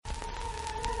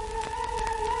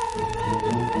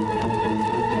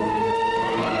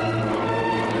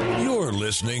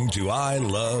listening to I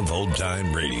Love Old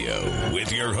Time Radio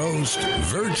with your host,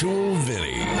 Virtual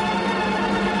Vinny.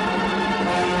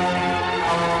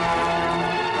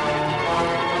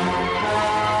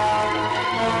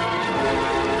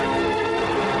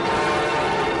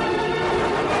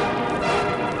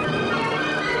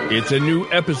 It's a new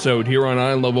episode here on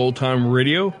I Love Old Time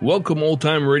Radio. Welcome, old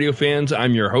time radio fans.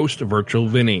 I'm your host, Virtual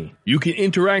Vinny. You can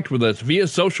interact with us via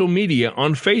social media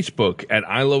on Facebook at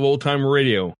I Love Old Time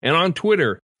Radio and on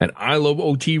Twitter at I Love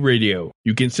OT Radio.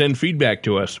 You can send feedback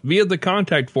to us via the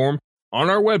contact form on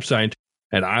our website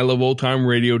at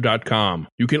iloveoldtimeradio.com.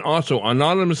 You can also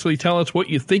anonymously tell us what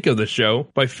you think of the show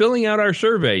by filling out our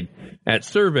survey at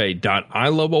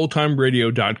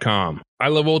survey.iloveoldtimeradio.com. I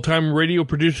Love Old Time Radio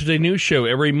produces a new show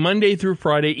every Monday through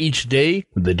Friday, each day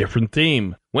with a different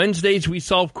theme. Wednesdays, we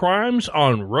solve crimes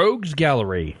on Rogues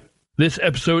Gallery. This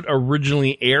episode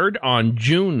originally aired on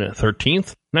June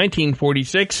 13th,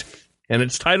 1946, and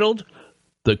it's titled,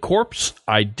 The Corpse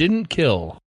I Didn't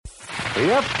Kill.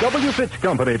 The F.W. Fitch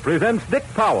Company presents Dick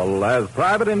Powell as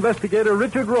Private Investigator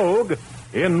Richard Rogue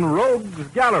in Rogues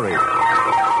Gallery.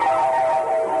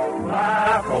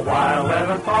 Laugh a while, let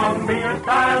a song be your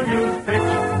style, use Fitch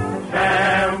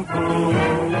shampoo.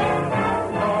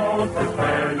 Don't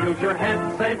despair, use your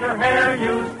head, save your hair,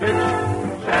 use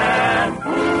Fitch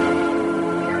shampoo.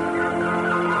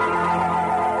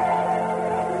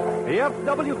 The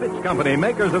F.W. Fitch Company,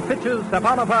 makers of Fitch's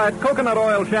saponified coconut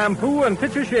oil shampoo and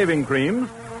Fitch's shaving creams,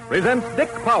 presents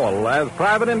Dick Powell as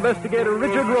Private Investigator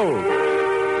Richard Rogue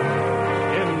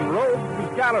in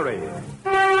Rogues Gallery.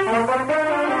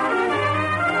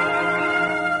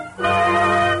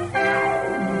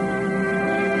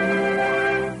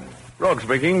 Rogue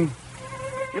speaking.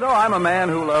 You know, I'm a man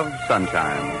who loves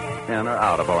sunshine, in or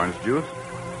out of orange juice.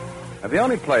 And the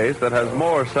only place that has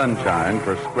more sunshine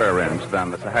per square inch than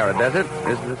the Sahara Desert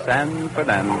is the San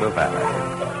Fernando Valley.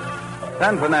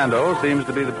 San Fernando seems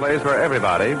to be the place where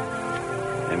everybody,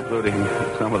 including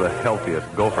some of the healthiest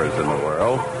gophers in the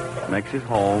world, makes his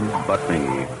home but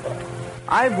me.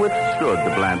 I've withstood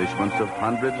the blandishments of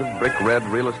hundreds of brick-red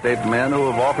real estate men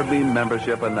who have offered me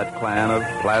membership in that clan of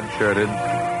plaid-shirted,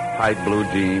 tight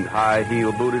blue-jeaned,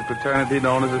 high-heel booted fraternity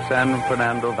known as the San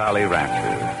Fernando Valley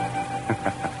Ranchers.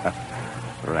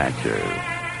 Ranchers.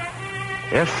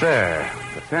 Yes, sir.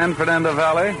 The San Fernando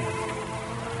Valley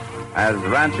has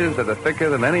ranches that are thicker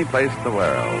than any place in the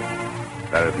world.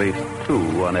 There are at least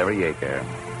 2 on every acre.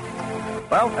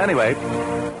 Well, anyway,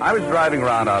 I was driving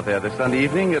around out there this Sunday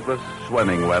evening. It was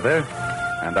swimming weather,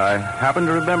 and I happened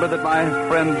to remember that my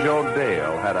friend Joe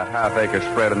Dale had a half-acre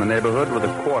spread in the neighborhood with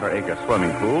a quarter-acre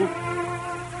swimming pool.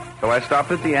 So I stopped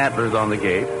at the antlers on the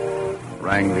gate,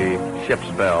 rang the ship's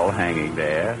bell hanging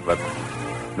there, but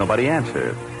nobody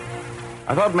answered.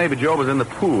 I thought maybe Joe was in the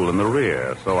pool in the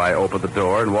rear, so I opened the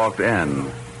door and walked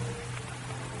in.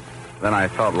 Then I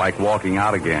felt like walking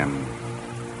out again,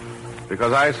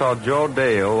 because I saw Joe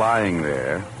Dale lying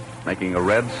there, making a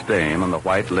red stain on the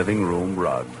white living room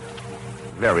rug.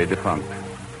 Very defunct.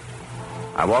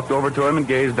 I walked over to him and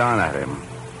gazed down at him.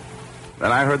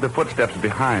 Then I heard the footsteps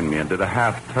behind me and did a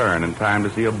half turn in time to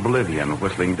see oblivion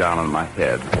whistling down on my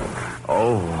head.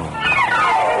 Oh.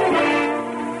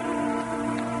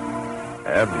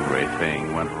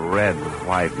 Everything went red,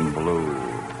 white, and blue.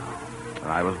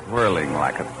 And I was whirling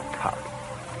like a top.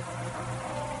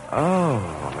 Oh,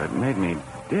 it made me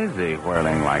dizzy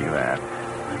whirling like that.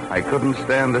 I couldn't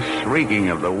stand the shrieking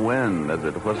of the wind as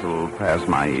it whistled past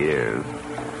my ears.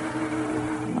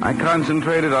 I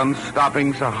concentrated on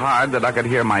stopping so hard that I could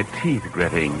hear my teeth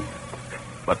gritting.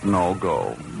 But no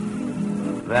go.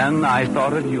 Then I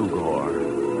thought of Ugor.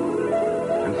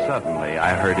 And suddenly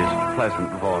I heard his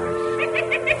pleasant voice.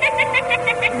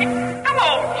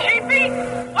 Hello, Sheepy.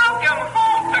 Welcome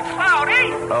home to Cloudy.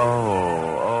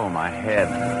 Oh, my head.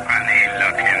 Funny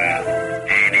looking,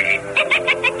 ain't he?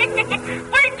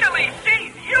 Wait till he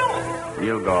sees you.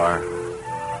 Ugor,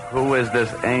 who is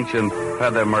this ancient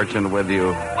feather merchant with you?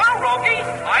 Well, Rogie,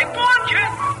 I warned you.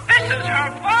 This is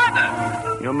her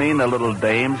father. You mean the little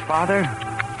dame's father?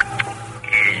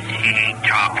 Is he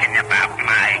talking about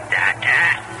my daughter?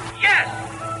 Yes,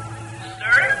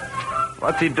 sir.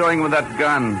 What's he doing with that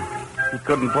gun? He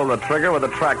couldn't pull the trigger with a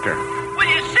tractor. Will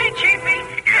you see, Chiefy?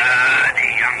 You're the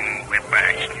young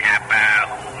whippersnapper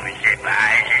who's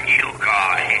advising you go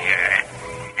here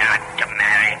not to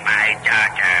marry my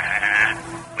daughter.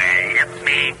 Well, let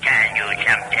me tell you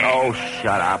something. Oh,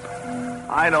 shut up.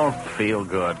 I don't feel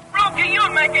good. Rogie,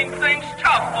 you're making things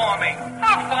tough for me.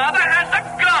 Her father has a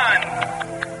gun.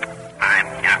 I'm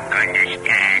not going to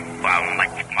stand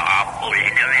much more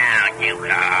fooling around, you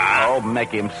guys. Oh, make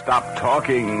him stop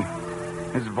talking.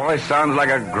 His voice sounds like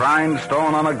a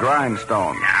grindstone on a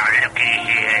grindstone. Now, looky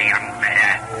here, young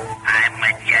fella. I'm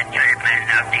a gentleman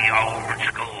of the old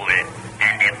school.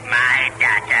 And if my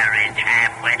daughter is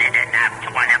half-witted enough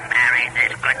to want to marry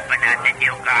this good-for-nothing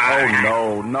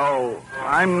Yugor... No.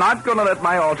 I'm not going to let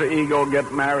my alter ego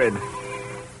get married.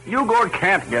 Yugor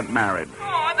can't get married.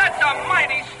 Oh, that's a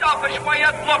mighty selfish way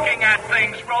of looking at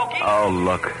things, Rogie. Oh,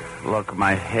 look,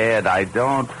 my head. I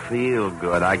don't feel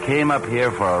good. I came up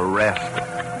here for a rest.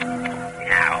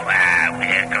 Now,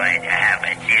 we're going to have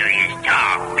a serious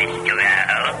talk, Mr.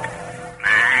 Oak.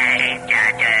 My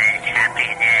daughter's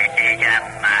happiness is a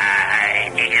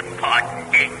mighty important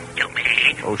thing to me.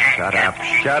 Oh, shut up.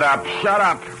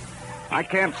 I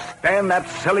can't stand that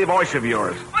silly voice of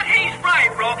yours. But he's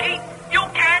right, Rogie. You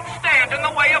can't stand in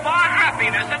the way of our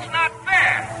happiness. It's not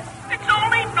fair. It's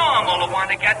only normal to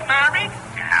want to get married.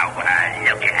 Now,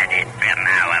 look at it from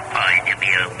our point of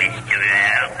view, Mr.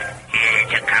 Oak.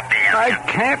 Here's a couple of... I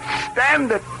can't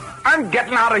stand it. I'm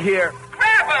getting out of here.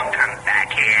 Grab him. Come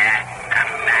back here.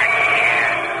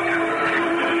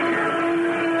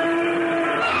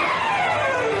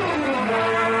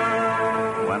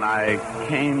 When I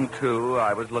came to,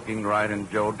 I was looking right in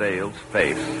Joe Dale's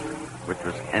face, which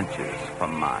was inches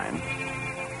from mine.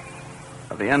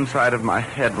 The inside of my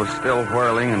head was still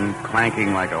whirling and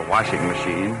clanking like a washing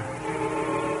machine,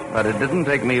 but it didn't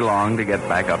take me long to get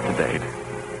back up to date.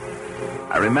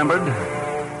 I remembered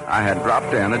I had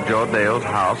dropped in at Joe Dale's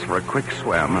house for a quick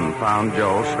swim and found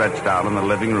Joe stretched out on the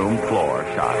living room floor,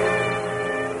 shot.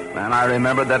 Then I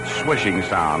remembered that swishing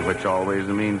sound, which always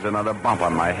means another bump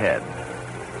on my head.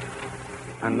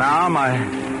 And now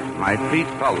my feet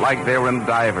felt like they were in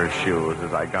diver's shoes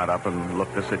as I got up and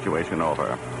looked the situation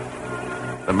over.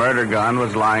 The murder gun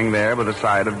was lying there by the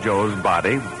side of Joe's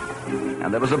body,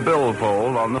 and there was a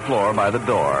billfold on the floor by the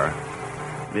door.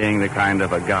 Being the kind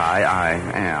of a guy I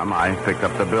am, I picked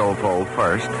up the billfold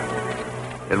first.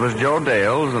 It was Joe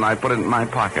Dale's, and I put it in my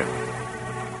pocket.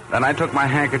 Then I took my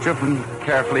handkerchief and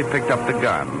carefully picked up the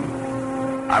gun.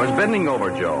 I was bending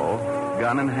over Joe,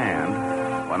 gun in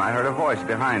hand, when I heard a voice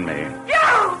behind me.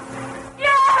 Joe!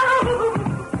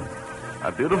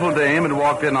 A beautiful dame had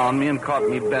walked in on me and caught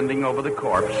me bending over the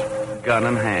corpse, gun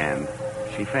in hand.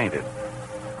 She fainted.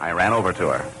 I ran over to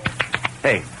her.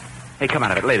 Hey, come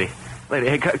out of it, lady. Lady,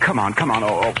 hey, come on.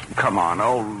 Oh, come on.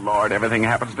 Oh, Lord, everything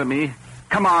happens to me.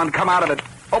 Come on, come out of it.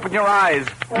 Open your eyes.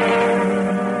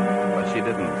 But she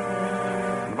didn't.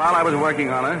 And while I was working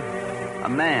on her, a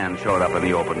man showed up in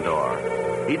the open door.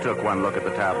 He took one look at the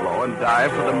tableau and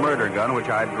dived for the murder gun which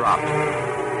I'd dropped.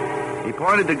 He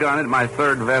pointed the gun at my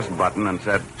third vest button and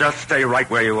said, "Just stay right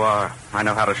where you are. I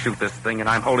know how to shoot this thing, and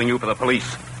I'm holding you for the police.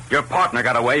 Your partner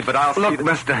got away, but I'll Look, see...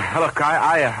 mister,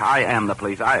 I am the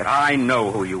police. I know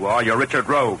who you are. You're Richard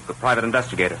Rogue, the private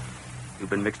investigator.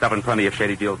 You've been mixed up in plenty of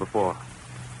shady deals before.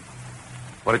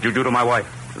 What did you do to my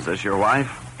wife?" Is this your wife?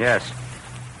 "Yes.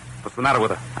 What's the matter with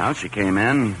her?" Well, she came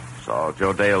in, saw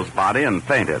Joe Dale's body, and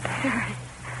fainted.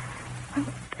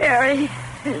 Barry,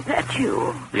 is that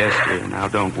you? "Yes, dear. Now,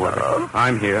 don't worry.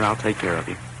 I'm here, and I'll take care of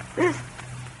you."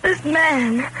 This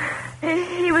man,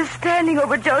 he was standing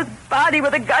over Joe's body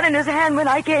with a gun in his hand when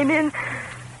I came in.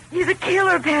 He's a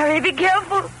killer, Barry. Be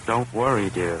careful. Don't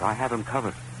worry, dear. I have him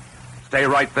covered. Stay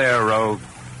right there, Rogue.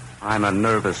 I'm a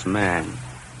nervous man.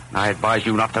 I advise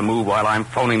you not to move while I'm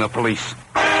phoning the police.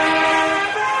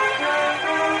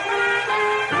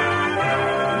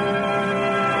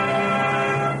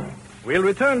 We'll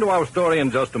return to our story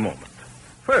in just a moment.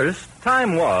 First,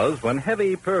 time was when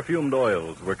heavy perfumed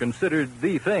oils were considered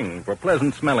the thing for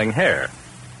pleasant-smelling hair.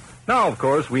 Now, of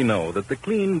course, we know that the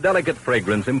clean, delicate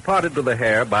fragrance imparted to the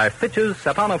hair by Fitch's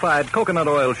saponified coconut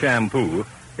oil shampoo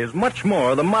is much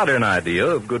more the modern idea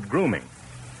of good grooming.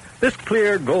 This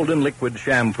clear, golden liquid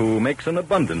shampoo makes an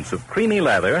abundance of creamy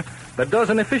lather that does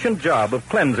an efficient job of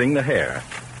cleansing the hair.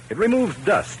 It removes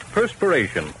dust,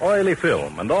 perspiration, oily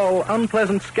film, and all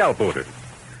unpleasant scalp odors.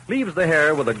 Leaves the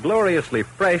hair with a gloriously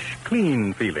fresh,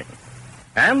 clean feeling.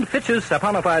 And Fitch's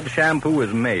saponified shampoo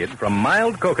is made from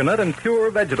mild coconut and pure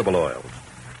vegetable oils.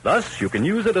 Thus, you can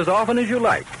use it as often as you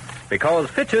like, because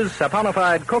Fitch's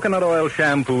saponified coconut oil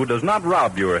shampoo does not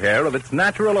rob your hair of its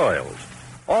natural oils.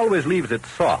 Always leaves it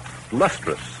soft,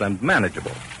 lustrous, and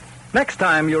manageable. Next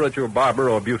time you're at your barber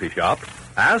or beauty shop,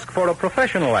 ask for a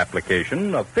professional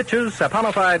application of Fitch's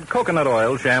saponified coconut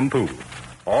oil shampoo.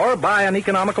 Or buy an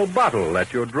economical bottle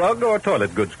at your drug or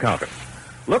toilet goods counter.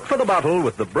 Look for the bottle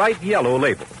with the bright yellow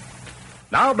label.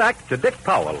 Now back to Dick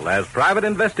Powell as Private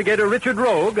Investigator Richard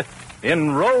Rogue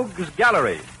in Rogue's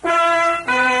Gallery.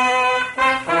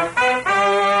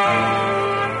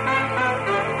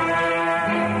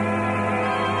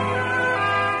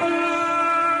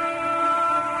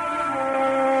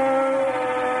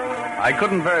 I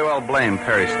couldn't very well blame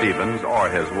Perry Stevens or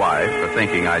his wife for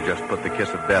thinking I just put the kiss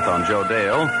of death on Joe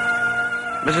Dale.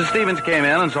 Mrs. Stevens came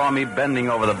in and saw me bending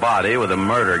over the body with a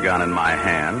murder gun in my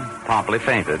hand, promptly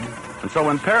fainted. And so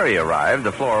when Perry arrived,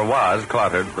 the floor was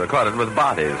cluttered with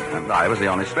bodies, and I was the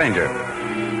only stranger.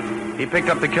 He picked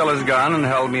up the killer's gun and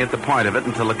held me at the point of it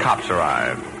until the cops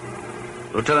arrived.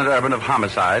 Lieutenant Urban of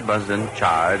Homicide was in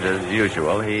charge, as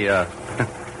usual. He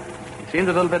seemed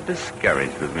a little bit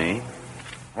discouraged with me.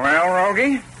 Well,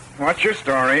 Rogie, what's your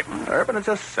story? Urban, it's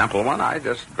a simple one. I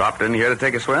just dropped in here to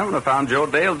take a swim and I found Joe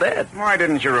Dale dead. Why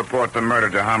didn't you report the murder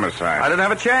to Homicide? I didn't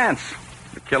have a chance.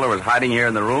 The killer was hiding here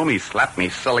in the room. He slapped me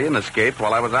silly and escaped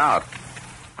while I was out.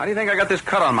 How do you think I got this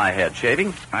cut on my head,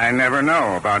 Shaving? I never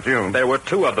know about you. There were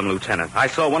two of them, Lieutenant. I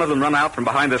saw one of them run out from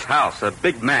behind this house. A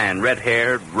big man,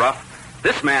 red-haired, rough.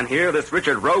 This man here, this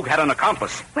Richard Rogue, had an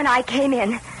accomplice. When I came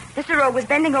in, Mr. Rogue was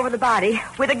bending over the body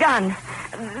with a gun.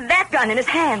 That gun in his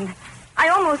hand. I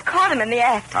almost caught him in the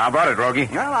act. How about it, Rogie?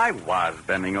 Well, I was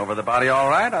bending over the body all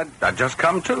right. I'd just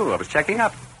come to. I was checking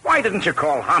up. Why didn't you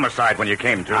call Homicide when you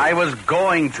came to? I was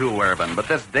going to, Urban, but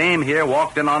this dame here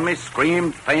walked in on me,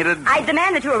 screamed, fainted. I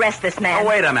demand that you arrest this man. Oh,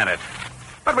 wait a minute.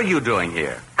 What were you doing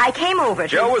here? I came over to...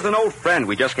 Joe was an old friend.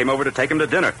 We just came over to take him to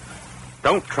dinner.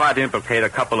 Don't try to implicate a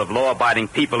couple of law-abiding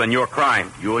people in your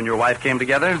crime. You and your wife came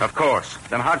together? Of course.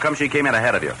 Then how come she came in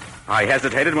ahead of you? I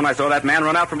hesitated when I saw that man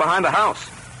run out from behind the house.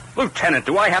 Lieutenant,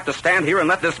 do I have to stand here and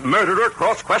let this murderer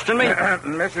cross-question me?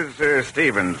 Mrs.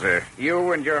 Stevens,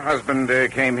 you and your husband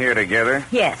came here together?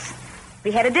 Yes.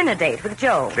 We had a dinner date with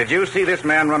Joe. Did you see this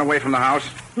man run away from the house?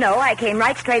 No, I came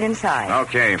right straight inside.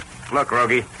 Okay. Look,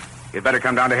 Rogie, you'd better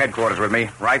come down to headquarters with me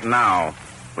right now.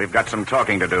 We've got some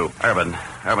talking to do. Urban,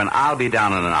 I'll be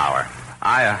down in an hour.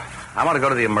 I want to go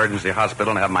to the emergency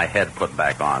hospital and have my head put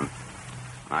back on.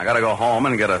 I got to go home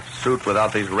and get a suit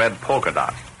without these red polka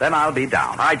dots. Then I'll be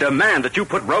down. I demand that you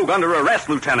put Rogue under arrest,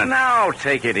 Lieutenant. Now,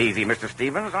 take it easy, Mr.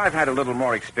 Stevens. I've had a little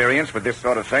more experience with this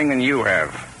sort of thing than you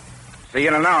have. See you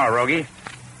in an hour, Rogie.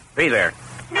 Be there.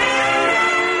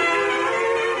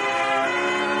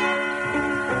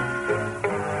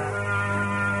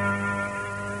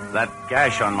 That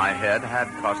gash on my head had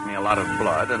cost me a lot of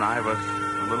blood, and I was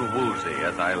a little woozy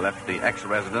as I left the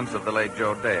ex-residence of the late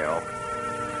Joe Dale.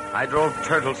 I drove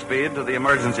turtle speed to the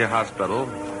emergency hospital,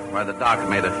 where the doc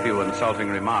made a few insulting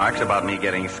remarks about me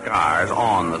getting scars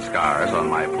on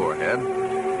my poor head.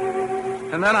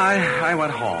 And then I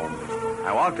went home.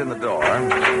 I walked in the door,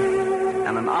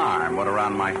 and an arm went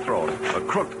around my throat. A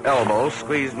crooked elbow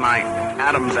squeezed my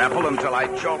Adam's apple until I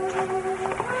choked.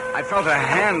 I felt a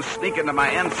hand sneak into my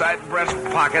inside breast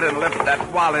pocket and lift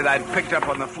that wallet I'd picked up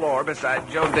on the floor beside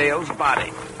Joe Dale's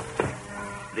body.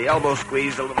 The elbow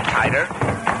squeezed a little tighter,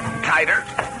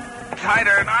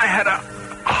 and I had a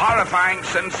horrifying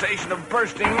sensation of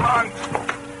bursting lungs.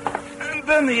 And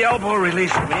then the elbow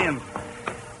released me, and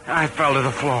I fell to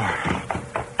the floor,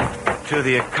 to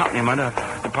the accompaniment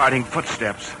of departing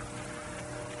footsteps.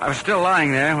 I was still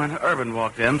lying there when Urban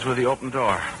walked in through the open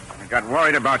door. I got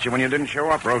worried about you when you didn't show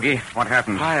up, Rogie. What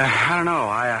happened? I don't know.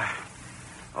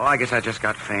 I guess I just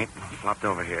got faint and flopped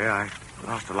over here. I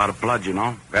lost a lot of blood, you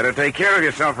know. Better take care of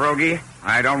yourself, Rogie.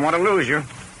 I don't want to lose you.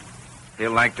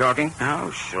 Feel like talking?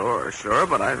 Oh, sure,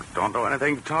 but I don't know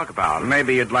anything to talk about.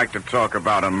 Maybe you'd like to talk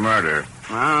about a murder.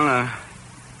 Well,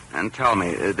 and tell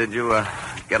me, did you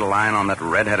get a line on that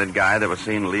red-headed guy that was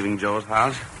seen leaving Joe's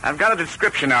house? I've got a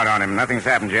description out on him. Nothing's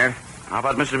happened yet. How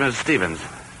about Mr. and Mrs. Stevens?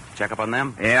 Check up on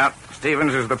them? Yeah.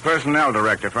 Stevens is the personnel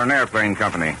director for an airplane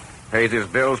company. Pays his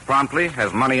bills promptly,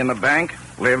 has money in the bank,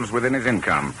 lives within his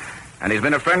income. And he's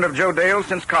been a friend of Joe Dale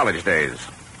since college days.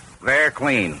 They're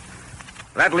clean.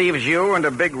 That leaves you and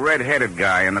a big red-headed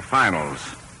guy in the finals.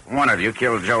 One of you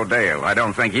killed Joe Dale. I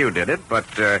don't think you did it, but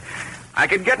I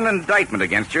could get an indictment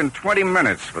against you in 20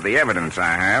 minutes for the evidence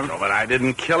I have. No, but I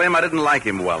didn't kill him. I didn't like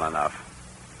him well enough.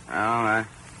 Well, I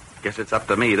guess it's up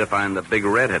to me to find the big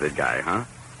red-headed guy, huh?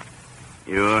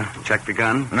 You checked the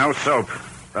gun? No soap.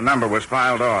 The number was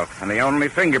filed off, and the only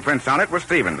fingerprints on it were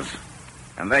Stevens.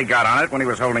 And they got on it when he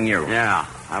was holding you. Yeah,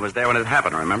 I was there when it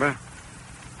happened, remember?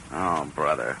 Oh,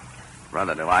 brother.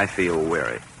 Brother, do I feel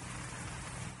weary.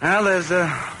 Well, there's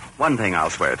one thing I'll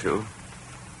swear to.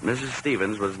 Mrs.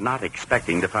 Stevens was not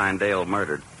expecting to find Dale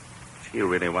murdered. She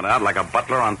really went out like a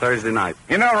butler on Thursday night.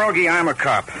 You know, Rogie, I'm a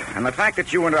cop, and the fact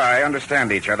that you and I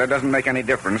understand each other doesn't make any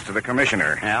difference to the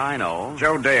commissioner. Yeah, I know.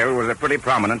 Joe Dale was a pretty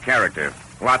prominent character.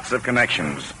 Lots of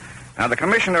connections. Now, the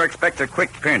commissioner expects a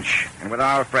quick pinch, and with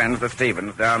our friends, the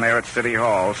Stevens, down there at City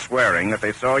Hall, swearing that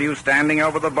they saw you standing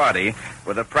over the body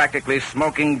with a practically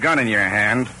smoking gun in your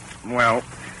hand, well,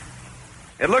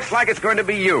 It looks like it's going to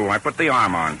be you I put the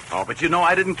arm on. Oh, but you know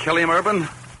I didn't kill him, Urban.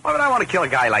 Why would I want to kill a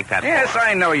guy like that? Yes,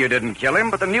 I know you didn't kill him,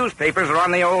 but the newspapers are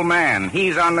on the old man.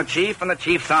 He's on the chief, and the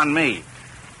chief's on me.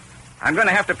 I'm going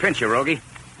to have to pinch you, Rogie.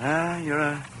 You're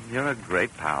a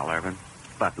great pal, Urban.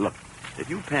 But look, if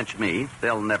you pinch me,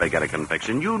 they'll never get a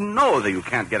conviction. You know that you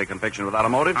can't get a conviction without a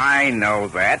motive. I know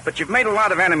that, but you've made a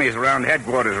lot of enemies around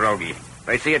headquarters, Rogie.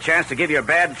 They see a chance to give you a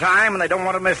bad time, and they don't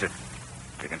want to miss it.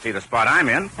 You can see the spot I'm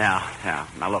in. Yeah.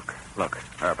 Now, look,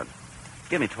 Urban.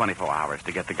 Give me 24 hours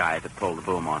to get the guy that pulled the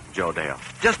boom on Joe Dale.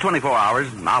 Just 24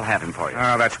 hours, and I'll have him for you.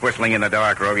 Oh, that's whistling in the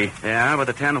dark, Rogie. Yeah, with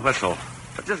a 10 whistle.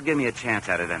 But just give me a chance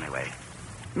at it anyway.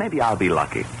 Maybe I'll be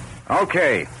lucky.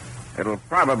 Okay. It'll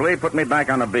probably put me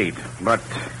back on the beat, but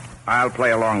I'll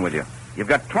play along with you. You've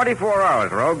got 24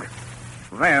 hours, Rogue.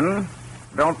 Then,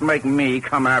 don't make me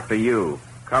come after you.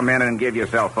 Come in and give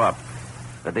yourself up.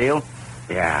 The deal?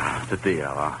 Yeah, the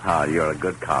deal. Oh, you're a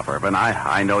good cop, Urban.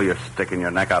 I know you're sticking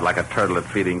your neck out like a turtle at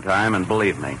feeding time, and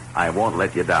believe me, I won't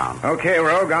let you down. Okay,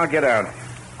 Rogue, I'll get out.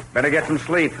 Better get some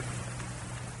sleep.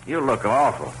 You look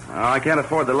awful. Oh, I can't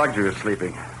afford the luxury of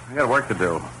sleeping. I got work to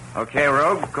do. Okay,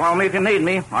 Rogue, call me if you need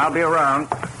me. I'll be around.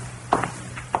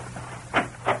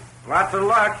 Lots of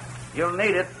luck. You'll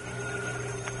need it.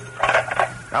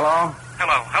 Hello?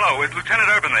 Hello. Is Lieutenant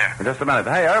Urban there? Just a minute.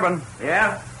 Hey, Urban.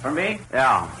 Yeah? For me?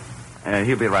 Yeah.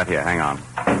 He'll be right here. Hang on.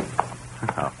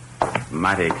 Oh,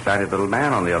 mighty excited little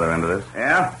man on the other end of this.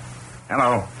 Yeah?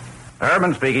 Hello.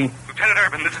 Urban speaking. Lieutenant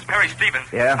Urban, this is Perry Stevens.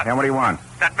 Yeah? And what do you want?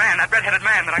 That red-headed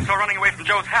man that I saw running away from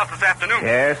Joe's house this afternoon.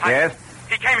 Yes?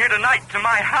 He came here tonight to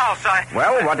my house.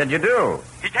 Well, what did you do?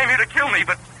 He came here to kill me,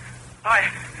 but I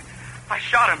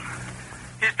shot him.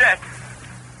 He's dead.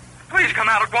 Please come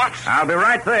out at once. I'll be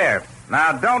right there.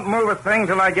 Now, don't move a thing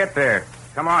till I get there.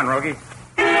 Come on, Rogie.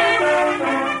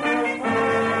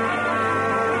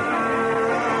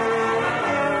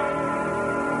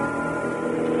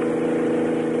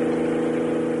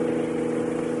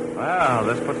 Well,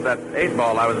 this puts that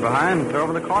 8-ball I was behind clear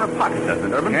over the corner pocket,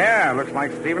 doesn't it, Urban? Yeah, looks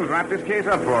like Stevens wrapped this case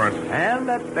up for us. And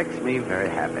that makes me very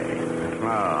happy. Oh,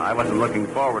 I wasn't looking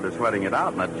forward to sweating it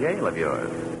out in that jail of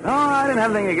yours. No, I didn't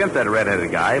have anything against that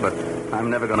red-headed guy, but I'm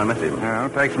never going to miss him. Well,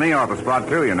 takes me off the spot,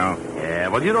 too, you know. Yeah,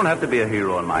 well, you don't have to be a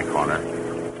hero in my corner.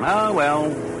 Oh,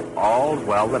 well, all's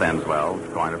well that ends well, to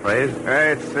coin a phrase.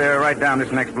 It's right down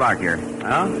this next block here.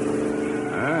 Huh?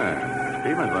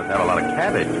 Stevens must have a lot of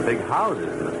cabbage, big houses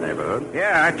in this neighborhood.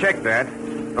 Yeah, I checked that.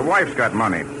 The wife's got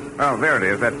money. Oh, there it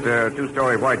is, that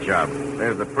 2-story white shop.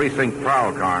 There's the precinct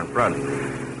prowl car in front.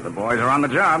 The boys are on the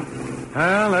job.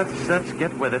 Well, let's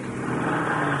get with it.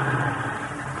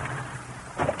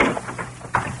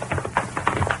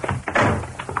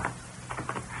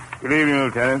 Good evening,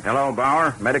 Lieutenant. Hello,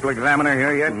 Bauer. Medical examiner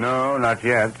here yet? No, not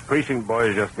yet. Precinct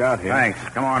boys just got here. Thanks.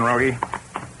 Come on, Rogie.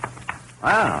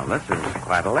 Wow, this is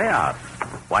quite a layout.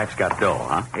 Wife's got dough,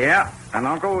 huh? Yeah, and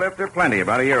Uncle left her plenty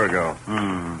about a year ago.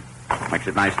 Makes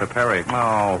it nice for Perry.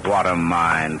 Oh, what a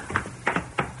mind.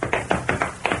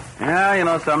 Yeah, you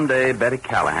know, someday Betty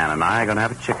Callahan and I are going to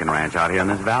have a chicken ranch out here in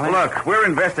this valley. Look, we're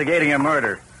investigating a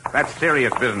murder. That's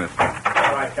serious business. All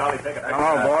right, Charlie, take it.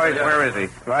 Hello, boys. Where is he?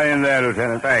 Right in there,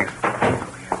 Lieutenant. Thanks.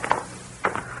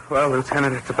 Well,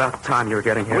 Lieutenant, it's about time you were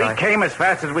getting here. We came as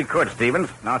fast as we could, Stevens.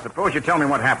 Now, suppose you tell me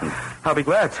what happened. I'll be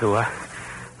glad to.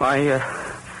 My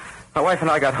wife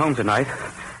and I got home tonight.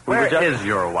 Where is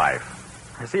your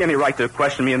wife? Is he any right to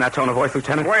question me in that tone of voice,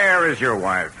 Lieutenant? Where is your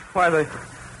wife? Why,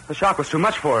 the shock was too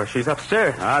much for her. She's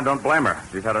upstairs. Don't blame her.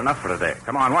 She's had enough for today.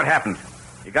 Come on, what happened?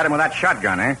 You got him with that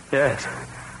shotgun, eh? Yes.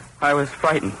 I was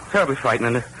frightened, terribly frightened,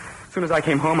 and as soon as I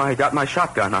came home, I got my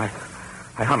shotgun. I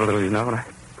hunted a little, you know, and I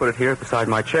put it here beside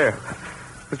my chair.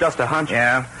 It was just a hunch.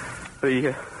 Yeah?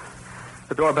 The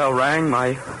doorbell rang.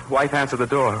 My wife answered the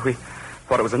door. We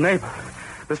thought it was a neighbor.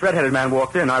 This red-headed man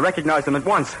walked in. I recognized him at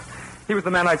once. He was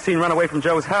the man I'd seen run away from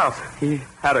Joe's house. He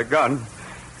had a gun.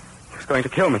 He was going to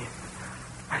kill me.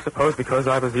 I suppose because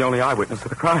I was the only eyewitness to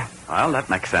the crime. Well, that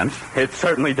makes sense. It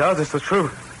certainly does. It's the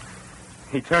truth.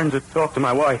 He turned to talk to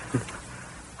my wife.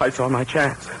 I saw my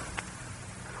chance.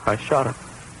 I shot him.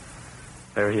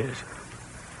 There he is.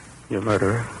 Your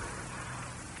murderer.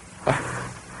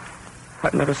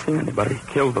 I've never seen anybody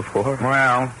killed before.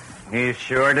 Well, he's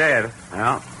sure dead.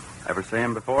 Yeah. Ever see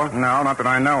him before? No, not that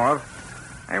I know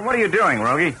of. Hey, what are you doing,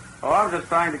 Rogie? Oh, I'm just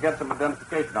trying to get some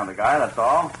identification on the guy, that's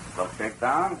all. So shake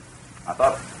down. I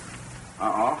thought...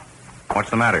 What's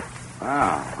the matter?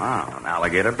 An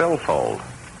alligator billfold.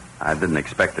 I didn't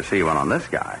expect to see one on this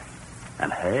guy.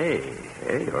 And hey,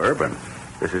 Urban,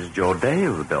 this is Joe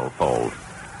Dale's billfold.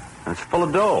 And it's full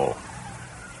of dough.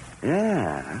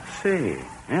 Yeah, let's see.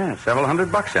 Yeah, several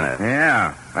 $100 in it.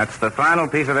 Yeah, that's the final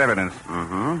piece of evidence.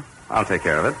 Mm-hmm. I'll take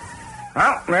care of it.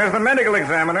 Well, there's the medical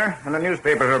examiner, and the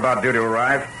newspapers are about due to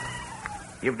arrive.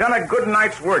 You've done a good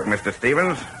night's work, Mr.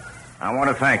 Stevens. I want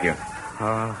to thank you.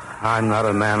 I'm not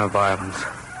a man of violence.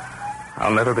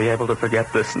 I'll never be able to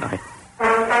forget this night.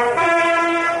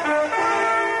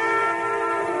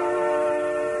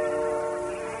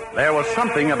 There was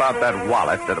something about that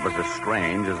wallet that was as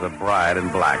strange as the bride in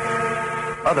black.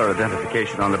 Other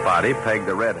identification on the body pegged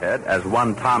the redhead as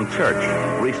one Tom Church,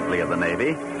 recently of the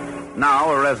Navy,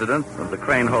 now a resident of the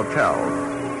Crane Hotel.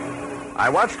 I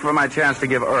watched for my chance to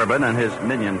give Urban and his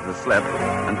minions the slip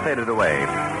and faded away.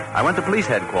 I went to police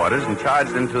headquarters and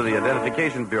charged into the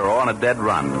Identification Bureau on a dead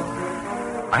run.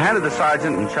 I handed the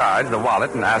sergeant in charge the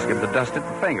wallet and asked him to dust it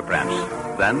for fingerprints.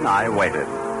 Then I waited.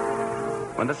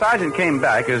 When the sergeant came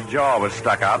back, his jaw was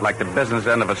stuck out like the business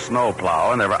end of a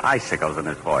snowplow, and there were icicles in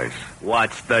his voice.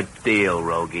 What's the deal,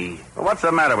 Rogie? Well, what's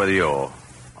the matter with you?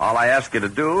 All I ask you to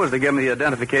do is to give me the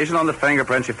identification on the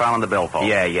fingerprints you found on the billfold.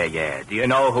 Yeah. Do you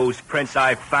know whose prints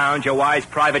I found, you wise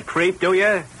private creep, do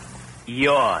you?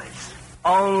 Yours.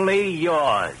 Only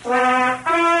yours.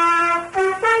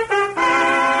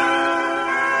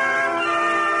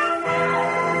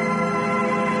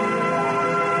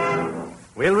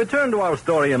 We'll return to our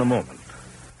story in a moment.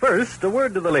 First, a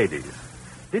word to the ladies.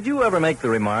 Did you ever make the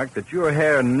remark that your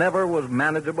hair never was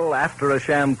manageable after a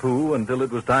shampoo until it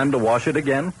was time to wash it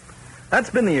again? That's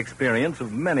been the experience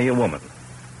of many a woman.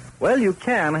 Well, you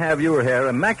can have your hair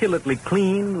immaculately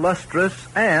clean, lustrous,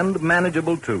 and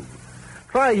manageable, too.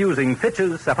 Try using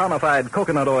Fitch's saponified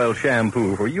coconut oil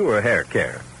shampoo for your hair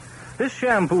care. This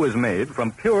shampoo is made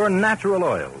from pure natural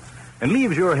oils and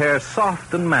leaves your hair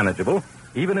soft and manageable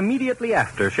even immediately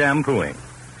after shampooing.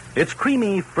 Its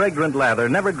creamy, fragrant lather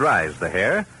never dries the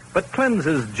hair, but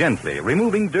cleanses gently,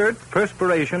 removing dirt,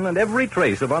 perspiration, and every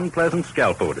trace of unpleasant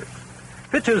scalp odors.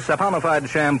 Fitch's saponified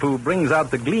shampoo brings out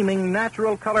the gleaming,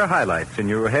 natural color highlights in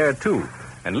your hair, too,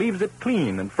 and leaves it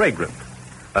clean and fragrant.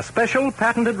 A special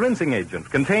patented rinsing agent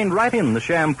contained right in the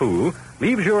shampoo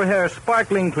leaves your hair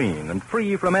sparkling clean and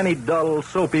free from any dull,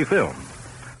 soapy film.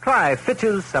 Try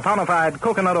Fitch's saponified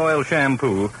coconut oil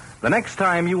shampoo the next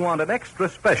time you want an extra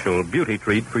special beauty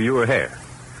treat for your hair.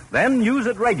 Then use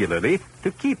it regularly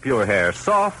to keep your hair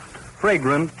soft,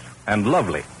 fragrant, and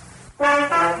lovely.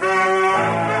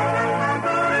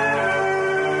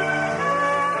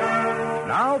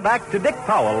 Now back to Dick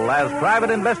Powell as Private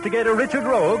Investigator Richard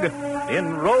Rogue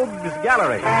in Rogue's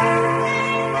Gallery.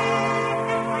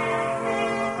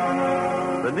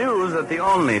 The news that the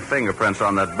only fingerprints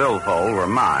on that billfold were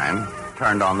mine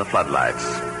turned on the floodlights.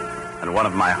 And one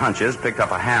of my hunches picked up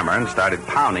a hammer and started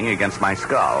pounding against my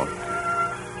skull.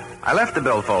 I left the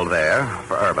billfold there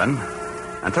for Urban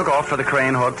and took off for the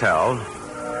Crane Hotel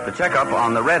to check up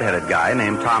on the red-headed guy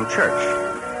named Tom Church.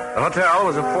 The hotel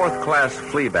was a fourth-class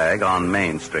flea bag on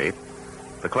Main Street.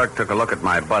 The clerk took a look at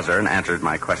my buzzer and answered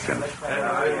my questions.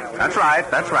 That's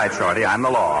right, Shorty. I'm the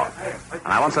law. And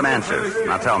I want some answers.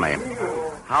 Now tell me,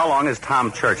 how long has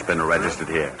Tom Church been registered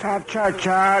here? Tom Church,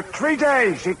 3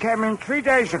 days. He came in 3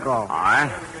 days ago. All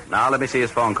right. Now let me see his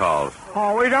phone calls.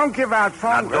 Oh, we don't give out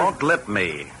phone calls. Now don't lip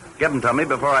me. Give them to me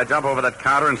before I jump over that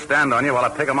counter and stand on you while I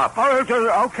pick them up. Oh,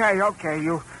 okay.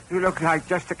 You look like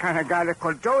just the kind of guy that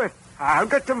could do it. I'll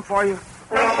get them for you.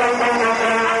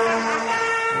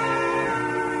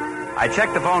 I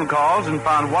checked the phone calls and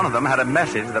found one of them had a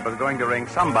message that was going to ring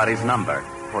somebody's number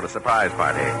for a surprise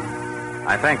party.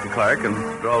 I thanked the clerk and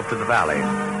drove to the valley.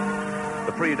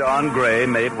 The pre-dawn gray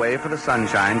made way for the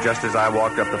sunshine just as I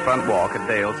walked up the front walk at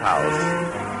Dale's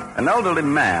house. An elderly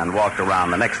man walked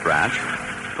around the next ranch,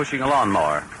 pushing a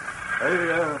lawnmower. Hey,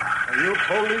 are you a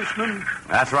policeman?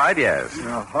 That's right, yes.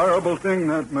 A horrible thing,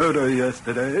 that murder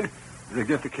yesterday. Did they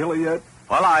get the killer yet?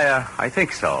 Well, I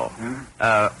think so.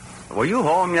 Were you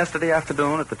home yesterday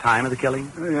afternoon at the time of the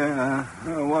killing? Yeah,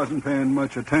 I wasn't paying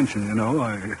much attention, you know.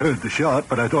 I heard the shot,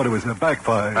 but I thought it was a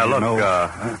backfire.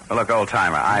 Look,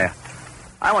 old-timer,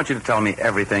 I want you to tell me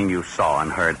everything you saw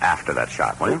and heard after that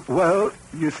shot, will you? Well,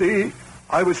 you see,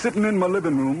 I was sitting in my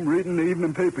living room reading the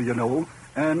evening paper, you know,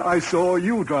 and I saw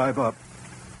you drive up.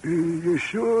 You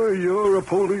sure you're a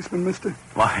policeman, mister?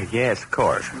 Why, yes, of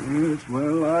course. Yes,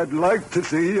 well, I'd like to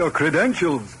see your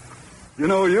credentials. You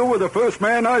know, you were the first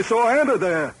man I saw enter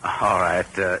there. All right,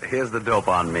 here's the dope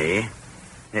on me.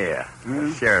 Here,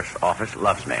 the sheriff's office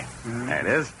loves me. There it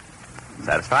is.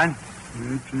 Satisfied?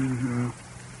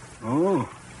 Oh,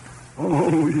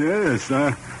 yes.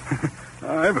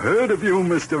 I've heard of you,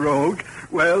 Mr. Rogue.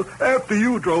 Well, after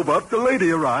you drove up, the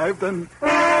lady arrived and...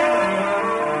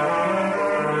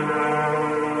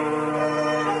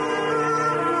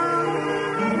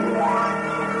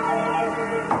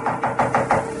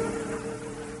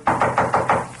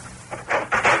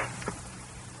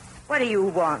 do you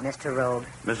want, Mr. Rogue?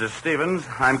 Mrs. Stevens,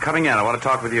 I'm coming in. I want to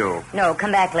talk with you. No,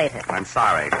 come back later. I'm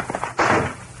sorry.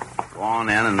 Go on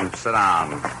in and sit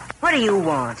down. What do you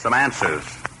want? Some answers.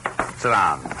 Sit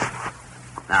down.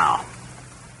 Now,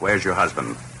 where's your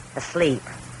husband? Asleep.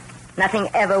 Nothing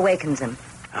ever wakens him.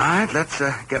 All right, let's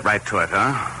get right to it,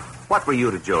 huh? What were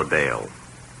you to Joe Dale?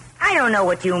 I don't know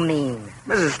what you mean.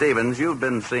 Mrs. Stevens, you've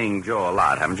been seeing Joe a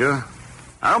lot, haven't you?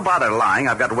 Now, don't bother lying.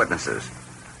 I've got witnesses.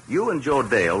 You and Joe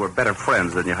Dale were better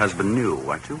friends than your husband knew,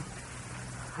 weren't you?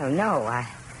 Oh, no.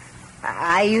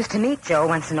 I used to meet Joe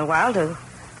once in a while to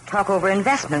talk over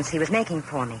investments he was making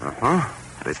for me. Uh-huh.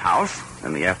 At his house?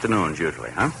 In the afternoons,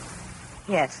 usually, huh?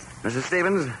 Yes. Mrs.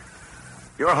 Stevens,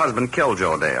 your husband killed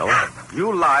Joe Dale.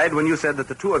 You lied when you said that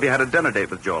the two of you had a dinner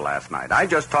date with Joe last night. I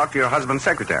just talked to your husband's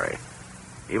secretary.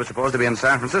 He was supposed to be in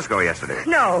San Francisco yesterday.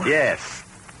 No. Yes.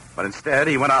 But instead,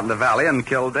 he went out in the valley and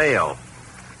killed Dale.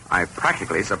 I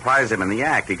practically surprised him in the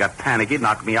act. He got panicky,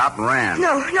 knocked me out, and ran.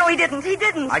 No, he didn't. He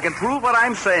didn't. I can prove what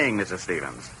I'm saying, Mrs.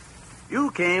 Stevens.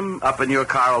 You came up in your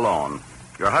car alone.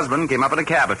 Your husband came up in a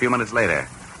cab a few minutes later.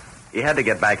 He had to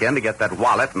get back in to get that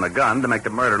wallet and the gun to make the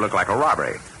murder look like a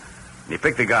robbery. He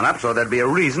picked the gun up so there'd be a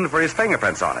reason for his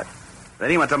fingerprints on it. Then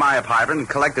he went to my apartment and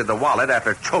collected the wallet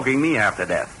after choking me half to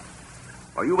death.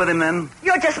 Were you with him then?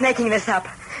 You're just making this up.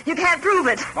 You can't prove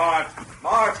it.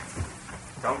 Mart,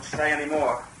 don't say any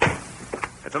more.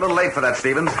 It's a little late for that,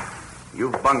 Stevens.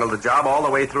 You've bungled the job all the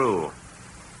way through.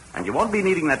 And you won't be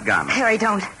needing that gun. Harry,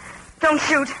 don't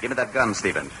shoot. Give me that gun,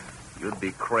 Stevens. You'd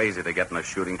be crazy to get in a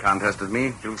shooting contest with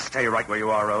me. You stay right where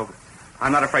you are, Rogue.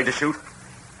 I'm not afraid to shoot.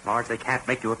 Marge, they can't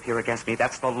make you appear against me.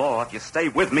 That's the law. If you stay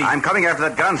with me... I'm coming after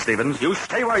that gun, Stevens. You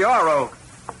stay where you are, Rogue.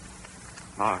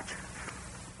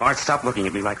 Marge, stop looking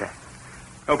at me like that.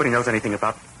 Nobody knows anything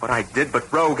about what I did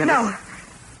but Rogue and...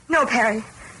 No, Perry.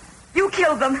 You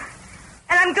killed them.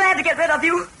 And I'm glad to get rid of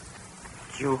you.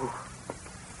 You...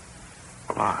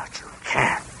 Marge, you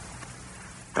can't.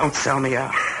 Don't sell me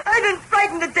out. I've been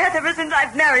frightened to death ever since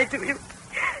I've married to you.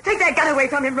 Take that gun away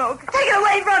from him, Rogue. Take it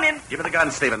away from him. Give me the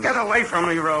gun, Stevens. Get away from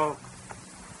me, Rogue.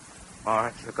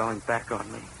 Marge, you're going back on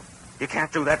me. You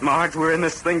can't do that, Marge. We're in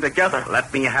this thing together.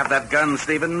 Let me have that gun,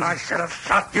 Stevens. I should have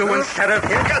shot you instead of...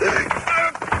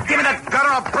 Give me that gun or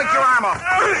I'll break your arm off.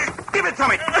 Give it to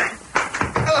me.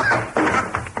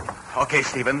 Okay,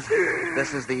 Stevens.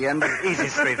 This is the end of Easy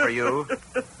Street for you.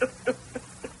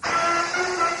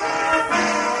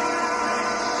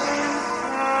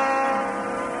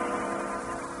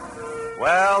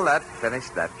 Well, that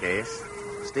finished that case.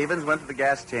 Stevens went to the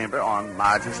gas chamber on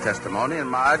Marge's testimony, and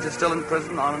Marge is still in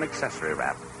prison on an accessory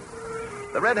rap.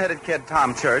 The red-headed kid,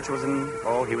 Tom Church, was an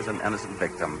innocent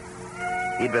victim.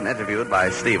 He'd been interviewed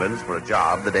by Stevens for a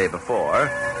job the day before.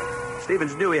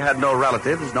 Stevens knew he had no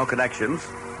relatives, no connections,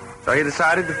 so he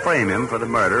decided to frame him for the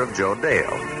murder of Joe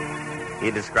Dale. He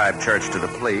described Church to the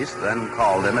police, then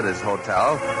called him at his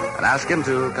hotel and asked him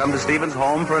to come to Stevens'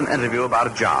 home for an interview about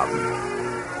a job.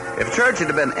 If Church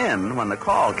had been in when the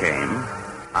call came,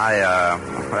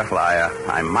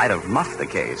 I might have muffed the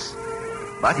case.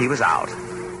 But he was out,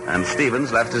 and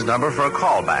Stevens left his number for a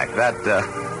callback. That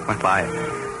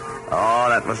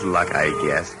was luck, I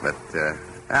guess. But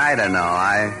I don't know.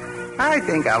 I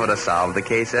think I would have solved the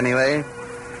case anyway.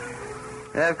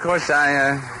 Of course,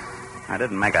 I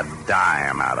didn't make a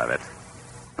dime out of it.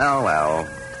 Oh, well,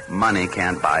 money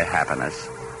can't buy happiness.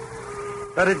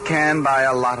 But it can buy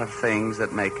a lot of things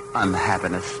that make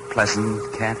unhappiness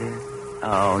pleasant, can't it?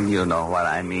 Oh, you know what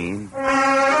I mean.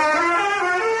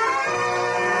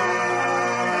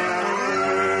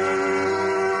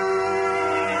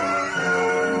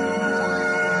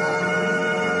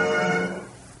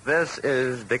 This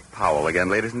is Dick Powell again,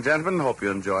 ladies and gentlemen. Hope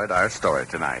you enjoyed our story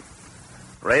tonight.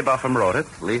 Ray Buffum wrote it,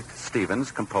 Leith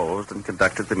Stevens composed and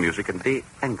conducted the music, and Dee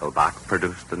Engelbach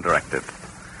produced and directed.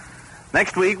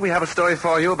 Next week, we have a story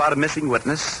for you about a missing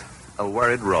witness, a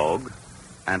worried rogue,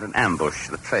 and an ambush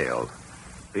that failed.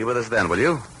 Be with us then, will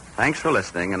you? Thanks for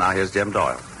listening, and now here's Jim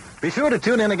Doyle. Be sure to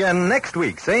tune in again next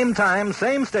week, same time,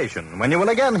 same station, when you will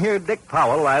again hear Dick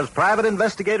Powell as Private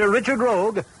Investigator Richard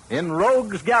Rogue in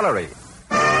Rogue's Gallery.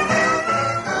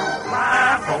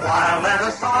 Laugh a while, let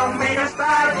a song meet a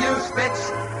style, use Fitch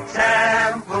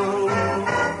shampoo.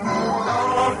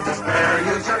 Don't despair,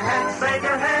 use your head, save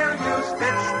your hair, use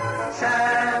Fitch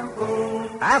shampoo.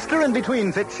 After and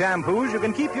between Fitch shampoos, you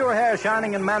can keep your hair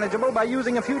shining and manageable by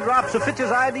using a few drops of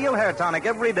Fitch's Ideal Hair Tonic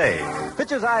every day.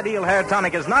 Fitch's Ideal Hair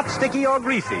Tonic is not sticky or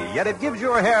greasy, yet it gives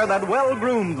your hair that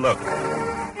well-groomed look.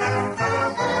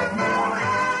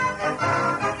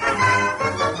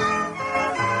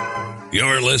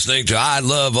 You're listening to I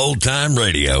Love Old Time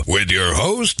Radio with your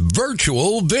host,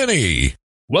 Virtual Vinny.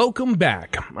 Welcome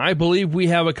back. I believe we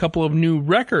have a couple of new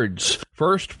records.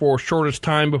 First, for shortest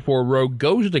time before Rogue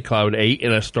goes to Cloud 8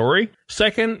 in a story.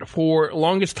 Second, for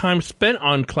longest time spent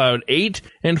on Cloud 8.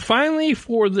 And finally,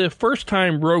 for the first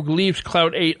time Rogue leaves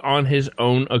Cloud 8 on his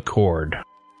own accord.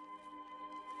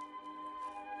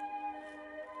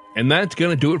 And that's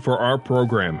going to do it for our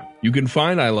program. You can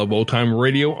find I Love Old Time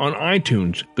Radio on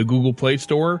iTunes, the Google Play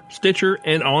Store, Stitcher,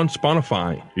 and on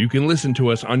Spotify. You can listen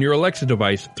to us on your Alexa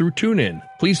device through TuneIn.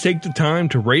 Please take the time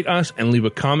to rate us and leave a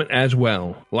comment as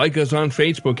well. Like us on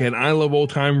Facebook at I Love Old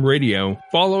Time Radio.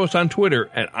 Follow us on Twitter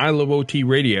at I Love OT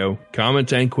Radio.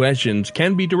 Comments and questions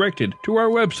can be directed to our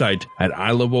website at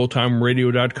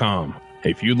iloveoldtimeradio.com.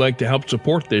 If you'd like to help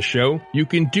support this show, you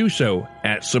can do so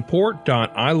at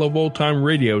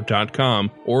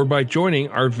support.iloveoldtimeradio.com or by joining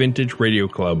our Vintage Radio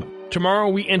Club. Tomorrow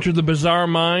we enter the bizarre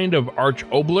mind of Arch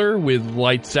Obler with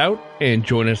Lights Out, and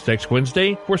join us next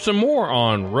Wednesday for some more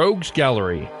on Rogue's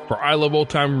Gallery. For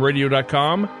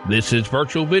iloveoldtimeradio.com, this is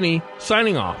Virtual Vinny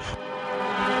signing off.